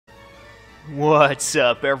What's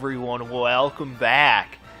up, everyone? Welcome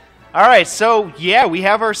back. Alright, so yeah, we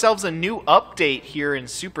have ourselves a new update here in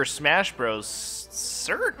Super Smash Bros.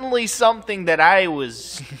 Certainly something that I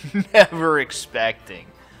was never expecting.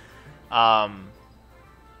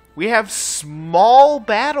 We have small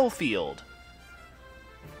battlefield.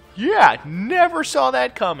 Yeah, never saw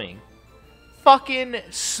that coming. Fucking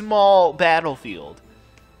small battlefield.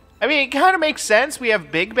 I mean, it kind of makes sense. We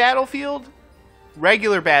have big battlefield,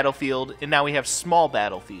 regular battlefield, and now we have small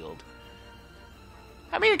battlefield.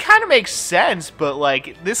 I mean, it kind of makes sense, but,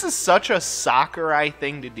 like, this is such a Sakurai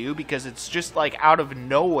thing to do because it's just, like, out of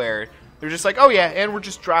nowhere. They're just like, oh, yeah, and we're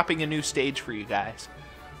just dropping a new stage for you guys.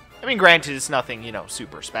 I mean, granted, it's nothing, you know,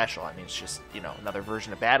 super special. I mean, it's just, you know, another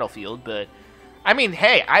version of Battlefield, but, I mean,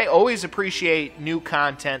 hey, I always appreciate new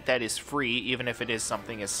content that is free, even if it is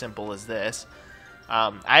something as simple as this.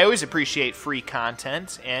 I always appreciate free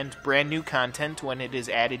content and brand new content when it is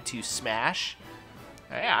added to Smash.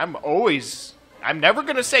 Yeah, I'm never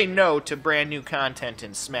going to say no to brand new content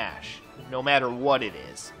in Smash, no matter what it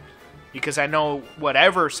is. Because I know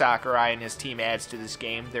whatever Sakurai and his team adds to this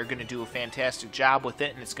game, they're going to do a fantastic job with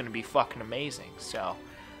it, and it's going to be fucking amazing. So,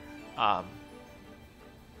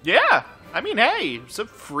 yeah, I mean, hey, it's a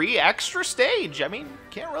free extra stage. I mean,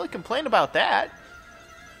 can't really complain about that.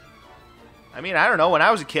 I mean, I don't know, when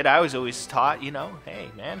I was a kid, I was always taught, you know, hey,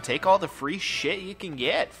 man, take all the free shit you can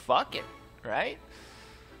get. Fuck it, right?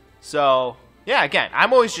 So, yeah, again,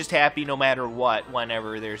 I'm always just happy no matter what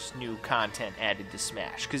whenever there's new content added to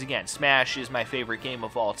Smash. Because, again, Smash is my favorite game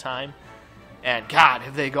of all time. And, God,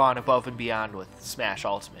 have they gone above and beyond with Smash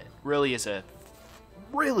Ultimate. Really is a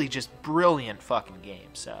really just brilliant fucking game.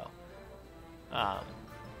 So,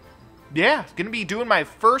 yeah, going to be doing my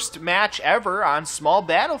first match ever on small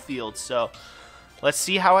battlefield. So, let's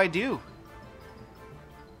see how I do.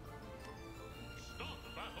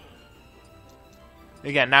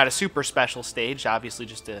 Again, not a super special stage, obviously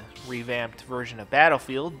just a revamped version of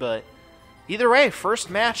Battlefield, but either way, first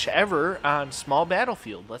match ever on small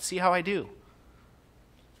battlefield. Let's see how I do.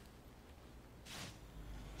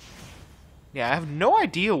 Yeah, I have no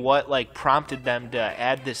idea what, like, prompted them to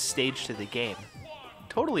add this stage to the game.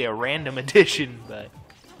 Totally a random addition, but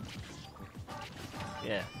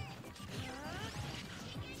yeah.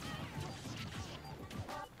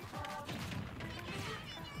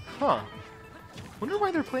 Huh. Wonder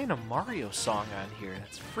why they're playing a Mario song on here.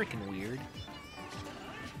 That's freaking weird.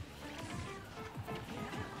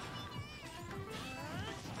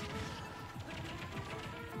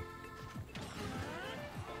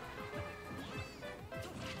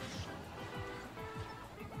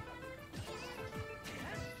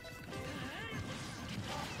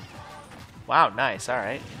 Wow, nice. All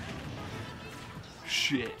right.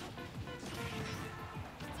 Shit.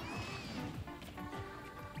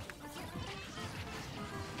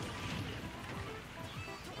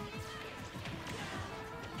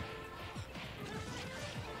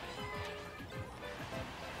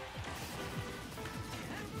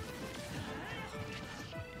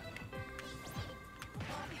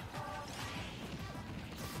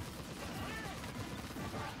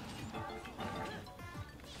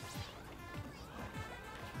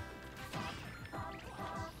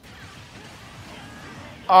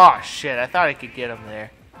 Oh, shit. I thought I could get him there.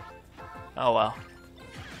 Oh, well.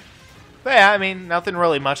 But yeah, I mean, nothing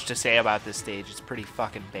really much to say about this stage. It's pretty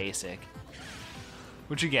fucking basic.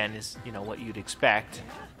 Which, again, is, you know, what you'd expect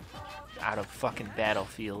out of fucking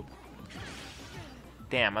Battlefield.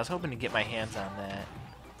 Damn, I was hoping to get my hands on that.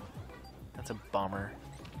 That's a bummer.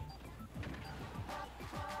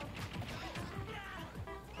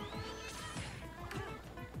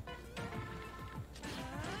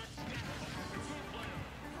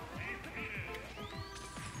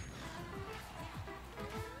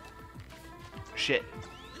 Shit.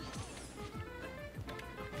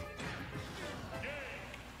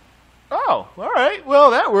 Oh, alright. Well,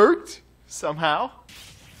 that worked. Somehow.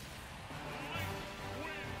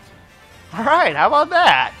 Alright, how about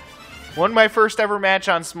that? Won my first ever match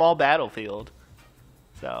on small battlefield.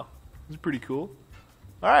 So, it was pretty cool.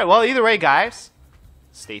 Alright, well, either way, guys.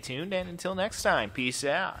 Stay tuned, and until next time, peace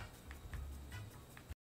out.